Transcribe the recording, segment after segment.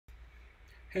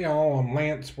Hey all, I'm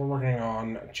Lance. We're working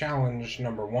on challenge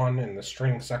number 1 in the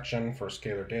string section for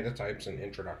scalar data types and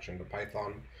introduction to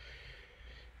Python.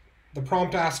 The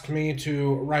prompt asked me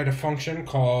to write a function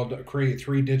called create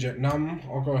 3-digit num.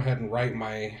 I'll go ahead and write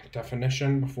my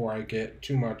definition before I get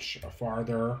too much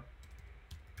farther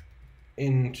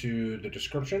into the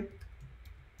description.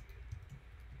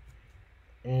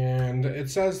 And it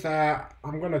says that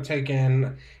I'm going to take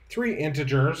in 3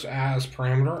 integers as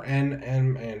parameter, n,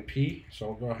 m, and p. So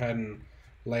I'll go ahead and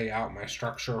lay out my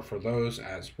structure for those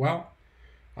as well.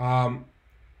 And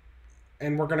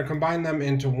we're going to combine them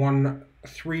into one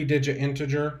 3-digit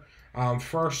integer.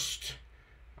 First,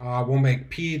 we'll make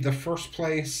p the first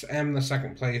place, m the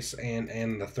second place, and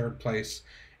n the third place.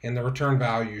 And the return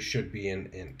value should be an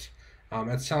int.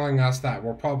 It's telling us that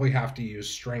we'll probably have to use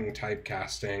string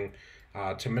typecasting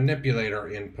to manipulate our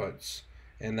inputs,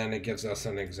 and then it gives us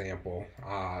an example.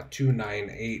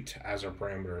 298 as our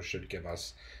parameter should give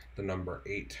us the number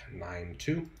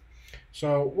 892.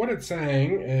 So what it's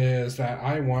saying is that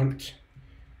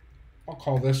I'll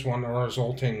call this one a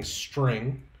resulting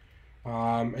string,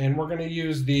 and we're going to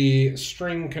use the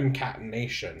string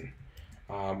concatenation,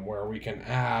 where we can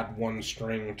add one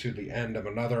string to the end of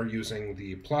another using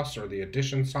the plus or the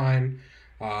addition sign.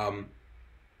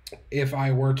 If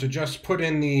I were to just put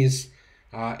in these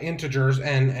integers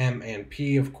n, m, and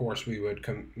p, of course we would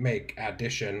make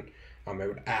addition. It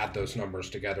would add those numbers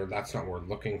together. That's not what we're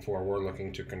looking for. We're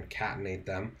looking to concatenate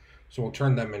them. So we'll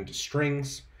turn them into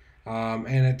strings. And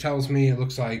it tells me it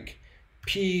looks like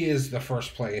p is the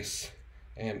first place,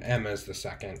 and m is the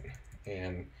second,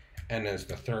 and n is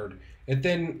the third. It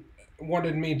then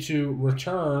wanted me to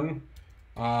return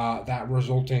that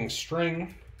resulting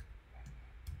string,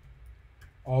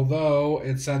 although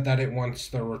it said that it wants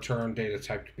the return data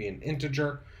type to be an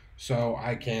integer. So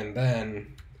I can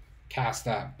then cast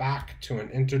that back to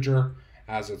an integer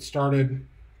as it started.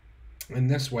 In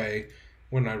this way,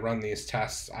 when I run these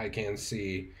tests, I can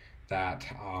see that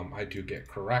I do get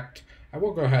correct. I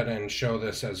will go ahead and show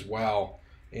this as well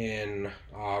in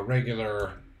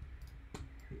regular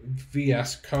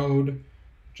VS Code,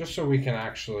 just so we can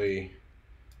actually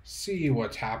see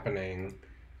what's happening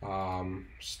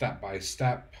step by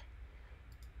step.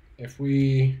 If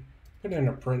we put in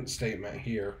a print statement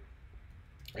here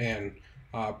and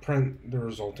print the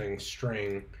resulting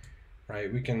string,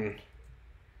 right, we can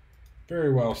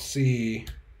very well see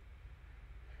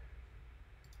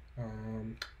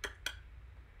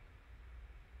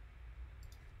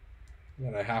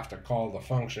that I have to call the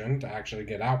function to actually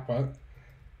get output.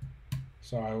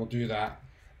 So I will do that.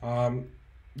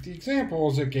 The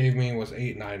examples it gave me was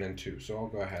 8, 9, and 2, so I'll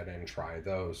go ahead and try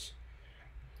those.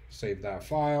 Save that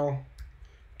file,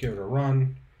 give it a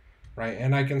run, right?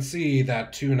 And I can see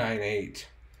that 298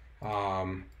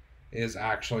 is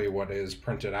actually what is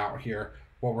printed out here.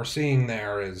 What we're seeing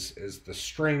there is the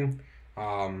string.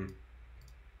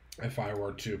 If I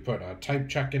were to put a type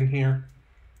check in here,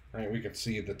 right, we could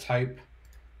see the type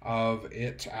of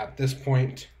it at this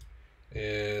point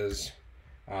is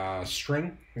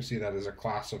string. You see that as a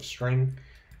class of string.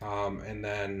 And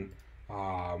then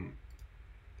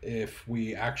if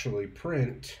we actually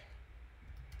print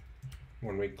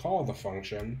when we call the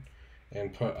function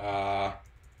and put a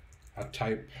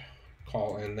type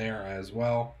call in there as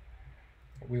well,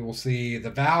 we will see the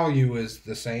value is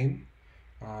the same.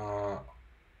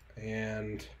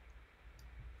 And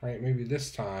right, maybe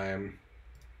this time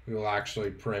we will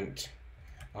actually print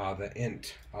the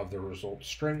int of the result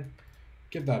string.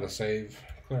 Give that a save,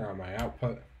 clear out my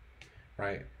output,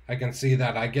 right? I can see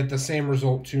that I get the same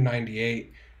result,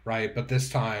 298, right? But this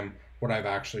time what I've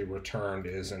actually returned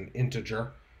is an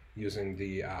integer using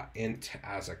the int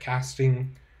as a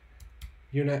casting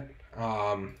unit.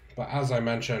 But as I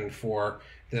mentioned for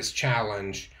this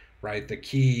challenge, right, the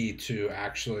key to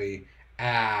actually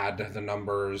add the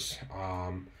numbers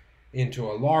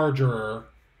into a larger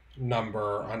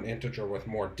number, an integer with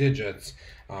more digits,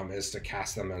 is to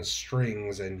cast them as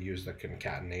strings and use the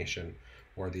concatenation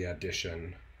or the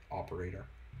addition operator.